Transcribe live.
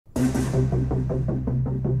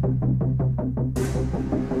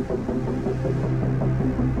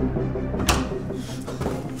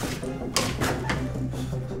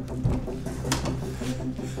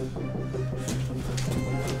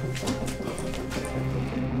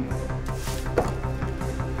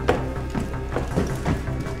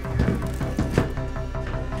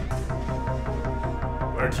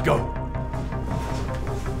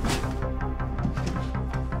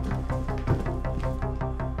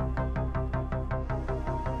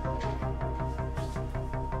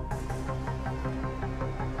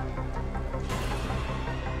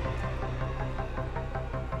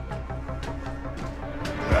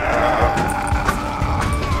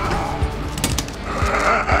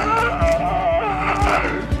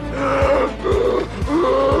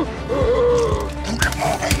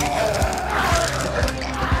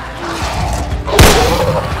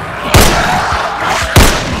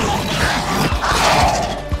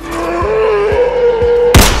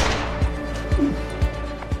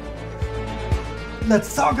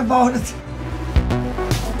let's talk about it.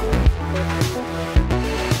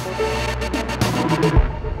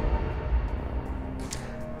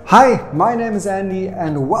 Hi, my name is Andy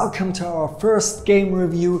and welcome to our first game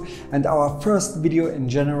review and our first video in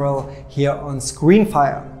general here on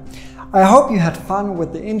Screenfire. I hope you had fun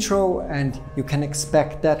with the intro and you can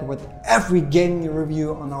expect that with every gaming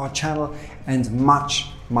review on our channel and much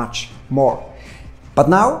more. But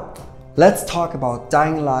now, let's talk about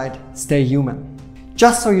Dying Light Stay Human.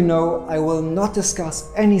 Just so you know, I will not discuss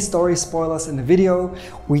any story spoilers in the video.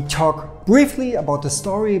 We talk briefly about the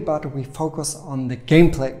story, but we focus on the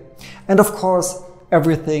gameplay. And of course,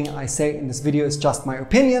 everything I say in this video is just my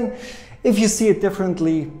opinion. If you see it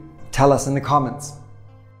differently, tell us in the comments.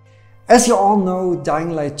 As you all know,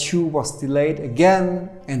 Dying Light 2 was delayed again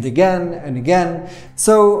and again and again.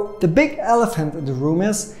 So the big elephant in the room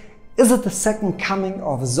is it the second coming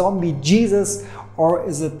of Zombie Jesus or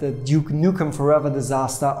is it the Duke Nukem Forever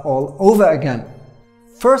disaster all over again?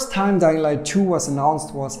 First time Dying Light 2 was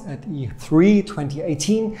announced was at E3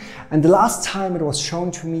 2018 and the last time it was shown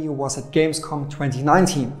to me was at Gamescom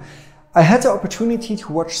 2019. I had the opportunity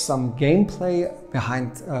to watch some gameplay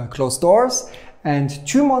behind closed doors, and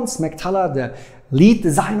Tymon McTullah, the lead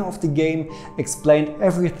designer of the game, explained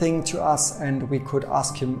everything to us and we could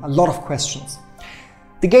ask him a lot of questions.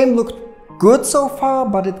 The game looked good so far,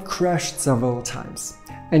 but it crashed several times.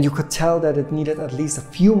 And you could tell that it needed at least a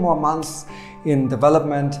few more months in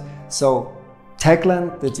development. So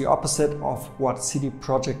Techland did the opposite of what CD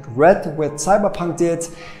Projekt Red with Cyberpunk did.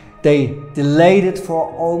 They delayed it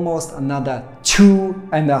for almost another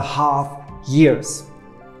 2.5 years.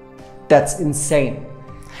 That's insane.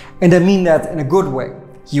 And I mean that in a good way.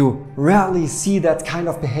 You rarely see that kind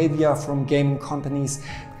of behavior from gaming companies.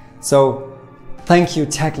 So thank you,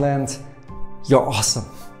 Techland. You're awesome.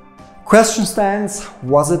 Question stands,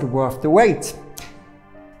 was it worth the wait?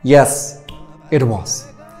 Yes, it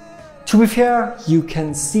was. To be fair, you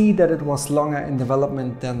can see that it was longer in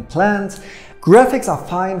development than planned. Graphics are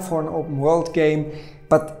fine for an open world game,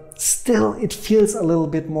 but still it feels a little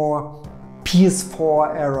bit more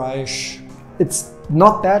PS4 era-ish. It's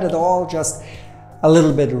not bad at all, just a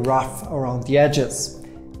little bit rough around the edges.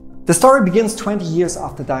 The story begins 20 years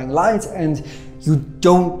after Dying Light and you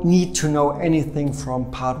don't need to know anything from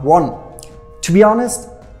part 1. To be honest,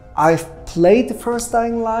 I've played the first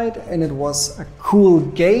Dying Light and it was a cool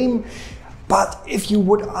game, but if you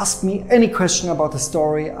would ask me any question about the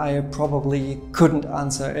story, I probably couldn't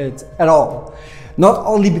answer it at all. Not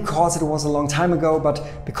only because it was a long time ago,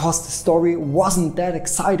 but because the story wasn't that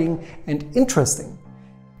exciting and interesting.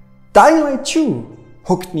 Dying Light 2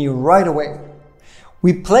 hooked me right away.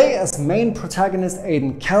 We play as main protagonist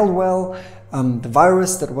Aiden Caldwell. The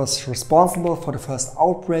virus that was responsible for the first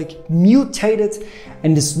outbreak mutated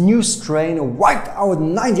and this new strain wiped out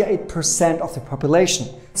 98% of the population.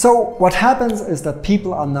 So what happens is that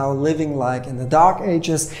people are now living like in the Dark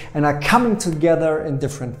Ages and are coming together in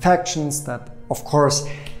different factions that of course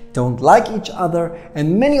don't like each other,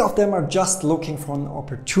 and many of them are just looking for an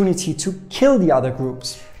opportunity to kill the other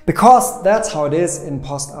groups. Because that's how it is in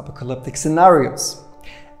post-apocalyptic scenarios.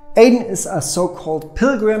 Aiden is a so-called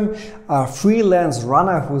pilgrim, a freelance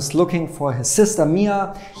runner who's looking for his sister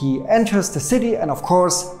Mia. He enters the city and of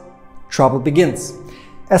course, trouble begins.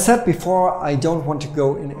 As said before, I don't want to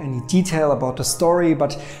go in any detail about the story,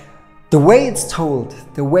 but the way it's told,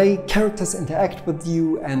 the way characters interact with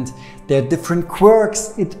you and their different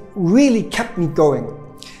quirks, it really kept me going.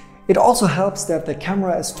 It also helps that the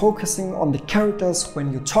camera is focusing on the characters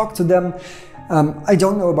when you talk to them. I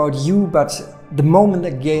don't know about you, but the moment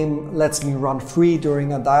a game lets me run free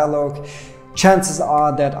during a dialogue, chances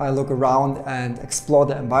are that I look around and explore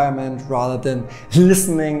the environment rather than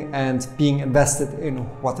listening and being invested in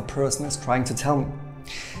what the person is trying to tell me.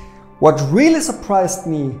 What really surprised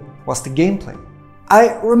me was the gameplay.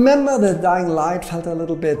 I remember that Dying Light felt a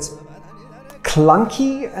little bit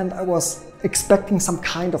clunky and I was expecting some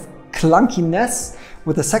kind of clunkiness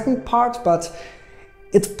with the second part, but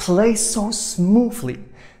it plays so smoothly.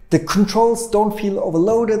 The controls don't feel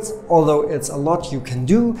overloaded, although it's a lot you can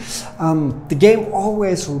do. The game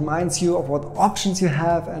always reminds you of what options you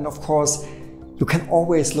have, and of course, you can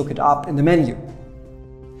always look it up in the menu.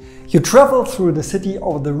 You travel through the city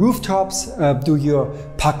over the rooftops, do your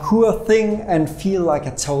parkour thing and feel like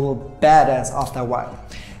a total badass after a while.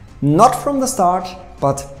 Not from the start,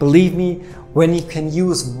 but believe me, when you can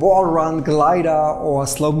use wall run, glider or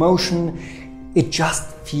slow motion, it just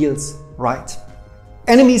feels right.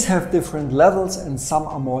 Enemies have different levels and some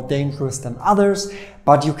are more dangerous than others,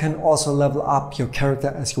 but you can also level up your character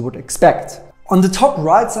as you would expect. On the top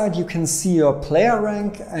right side you can see your player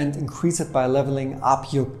rank and increase it by leveling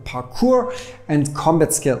up your parkour and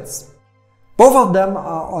combat skills. Both of them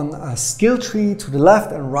are on a skill tree to the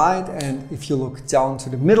left and right, and if you look down to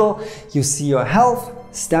the middle you see your health,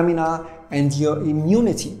 stamina and your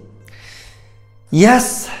immunity.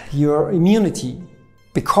 Yes, your immunity.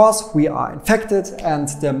 Because we are infected and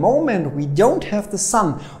the moment we don't have the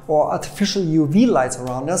sun or artificial UV lights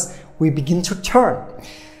around us, we begin to turn.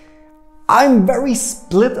 I'm very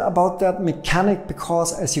split about that mechanic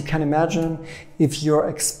because, as you can imagine, if you're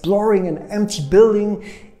exploring an empty building,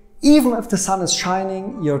 even if the sun is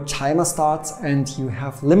shining, your timer starts and you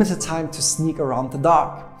have limited time to sneak around the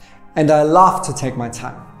dark. And I love to take my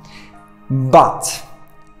time. But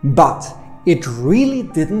it really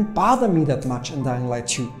didn't bother me that much in Dying Light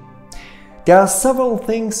 2. There are several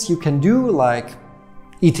things you can do, like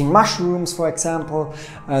eating mushrooms, for example,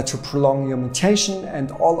 to prolong your mutation,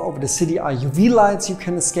 and all over the city are UV lights you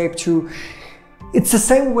can escape to. It's the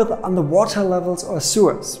same with underwater levels or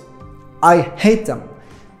sewers. I hate them,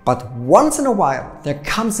 but once in a while there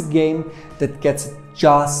comes a game that gets it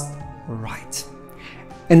just right.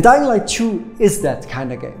 And Dying Light 2 is that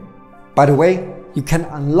kind of game. By the way, you can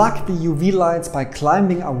unlock the UV lights by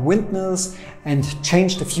climbing up windmills and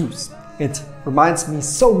change the views. It reminds me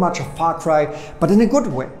so much of Far Cry, but in a good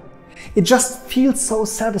way. It just feels so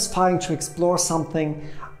satisfying to explore something,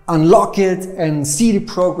 unlock it and see the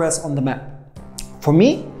progress on the map. For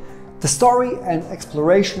me, the story and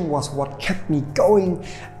exploration was what kept me going,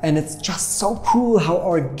 and it's just so cool how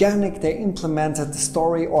organic they implemented the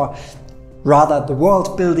story, or rather the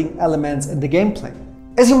world building elements in the gameplay.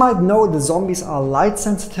 As you might know, the zombies are light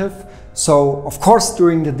sensitive, so of course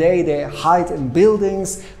during the day they hide in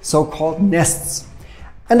buildings, so-called nests.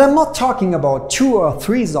 And I'm not talking about 2 or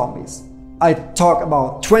 3 zombies, I talk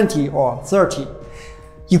about 20 or 30.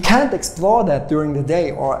 You can't explore that during the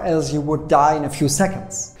day or else you would die in a few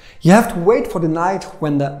seconds. You have to wait for the night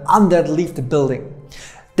when the undead leave the building.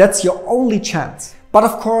 That's your only chance. But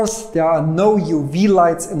of course there are no UV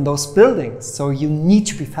lights in those buildings, so you need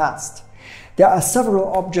to be fast. There are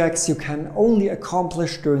several objects you can only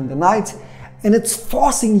accomplish during the night, and it's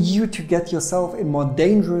forcing you to get yourself in more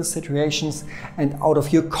dangerous situations and out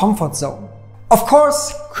of your comfort zone. Of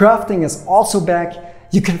course, crafting is also back.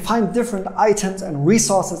 You can find different items and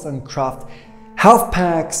resources and craft health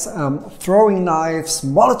packs, throwing knives,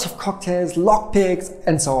 Molotov cocktails, lockpicks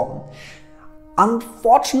and so on.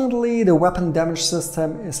 Unfortunately, the weapon damage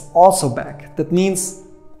system is also back. That means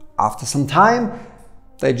after some time,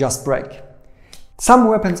 they just break. Some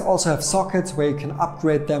weapons also have sockets where you can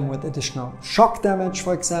upgrade them with additional shock damage,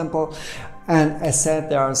 for example. And as said,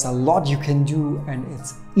 there is a lot you can do and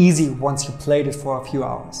it's easy once you played it for a few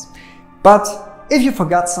hours. But if you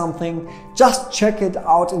forgot something, just check it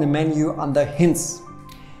out in the menu under hints.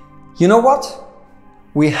 You know what?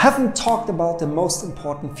 We haven't talked about the most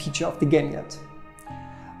important feature of the game yet.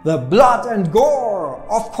 The blood and gore,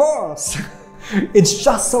 of course! It's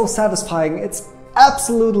just so satisfying. It's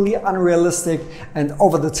absolutely unrealistic and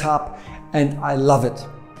over the top, and I love it.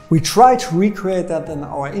 We try to recreate that in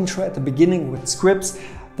our intro at the beginning with scripts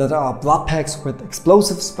that are blood packs with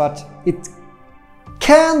explosives, but it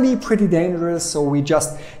can be pretty dangerous, so we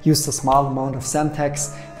just used a small amount of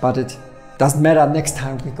Semtex, but it doesn't matter, next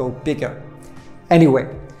time we go bigger.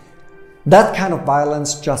 Anyway, that kind of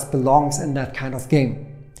violence just belongs in that kind of game.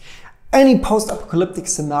 Any post-apocalyptic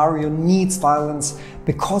scenario needs violence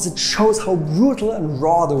because it shows how brutal and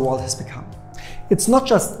raw the world has become. It's not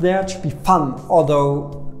just there to be fun,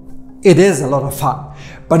 although it is a lot of fun,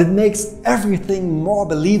 but it makes everything more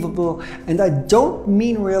believable, and I don't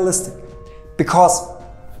mean realistic, because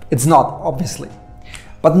it's not, obviously.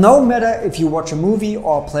 But no matter if you watch a movie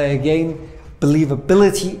or play a game,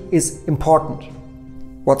 believability is important.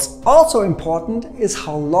 What's also important is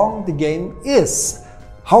how long the game is.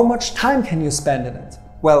 How much time can you spend in it?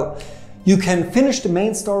 Well, you can finish the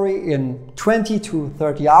main story in 20 to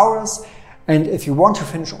 30 hours, and if you want to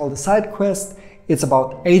finish all the side quests, it's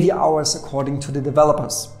about 80 hours according to the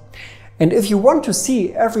developers. And if you want to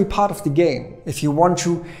see every part of the game, if you want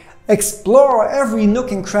to explore every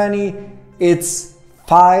nook and cranny, it's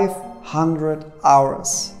 500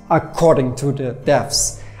 hours according to the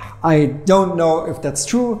devs. I don't know if that's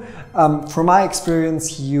true. From my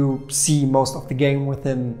experience, you see most of the game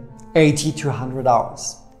within 80 to 100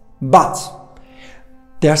 hours. But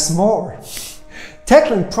there's more.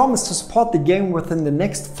 Techland promised to support the game within the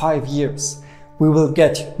next 5 years. We will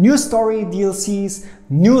get new story DLCs,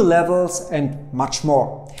 new levels and much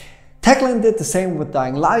more. Techland did the same with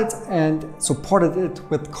Dying Light and supported it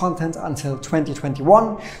with content until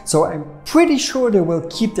 2021, so I'm pretty sure they will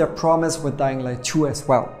keep their promise with Dying Light 2 as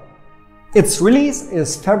well. Its release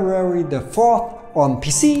is February the 4th on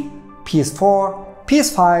PC, PS4,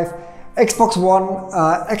 PS5, Xbox One,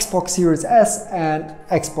 Xbox Series S and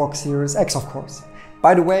Xbox Series X, of course.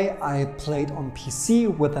 By the way, I played on PC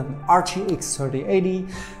with an RTX 3080,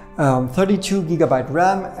 32GB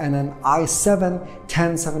RAM and an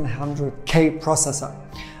i7-10700K processor.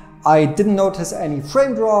 I didn't notice any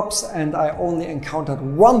frame drops and I only encountered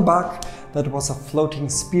one bug, that was a floating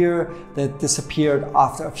spear that disappeared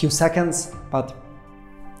after a few seconds, but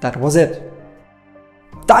that was it.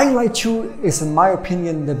 Dying Light 2 is in my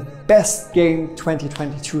opinion the best game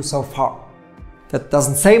 2022 so far. That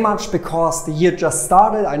doesn't say much because the year just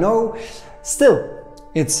started, I know. Still,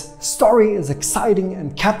 its story is exciting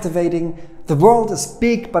and captivating, the world is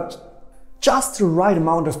big but just the right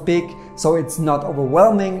amount of big, so it's not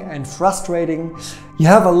overwhelming and frustrating. You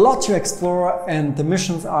have a lot to explore and the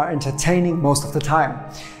missions are entertaining most of the time.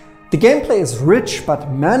 The gameplay is rich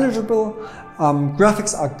but manageable,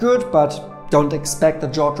 graphics are good but don't expect a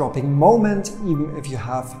jaw-dropping moment even if you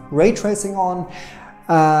have ray tracing on.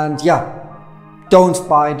 And yeah, don't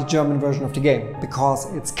buy the German version of the game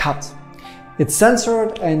because it's cut. It's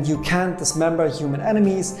censored and you can't dismember human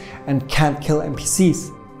enemies and can't kill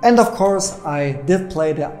NPCs. And of course, I did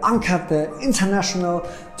play the uncut, the international,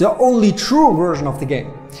 the only true version of the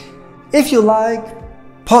game. If you like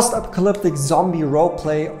post-apocalyptic zombie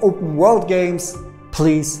roleplay open world games,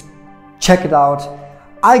 please check it out.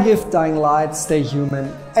 I give Dying Light Stay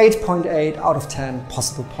Human 8.8 out of 10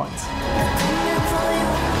 possible points.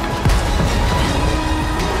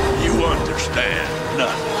 You understand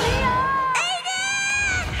nothing.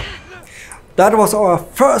 That was our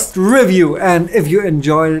first review, and if you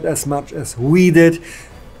enjoyed it as much as we did,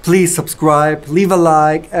 please subscribe, leave a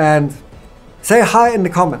like and say hi in the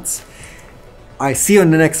comments. I see you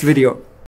in the next video.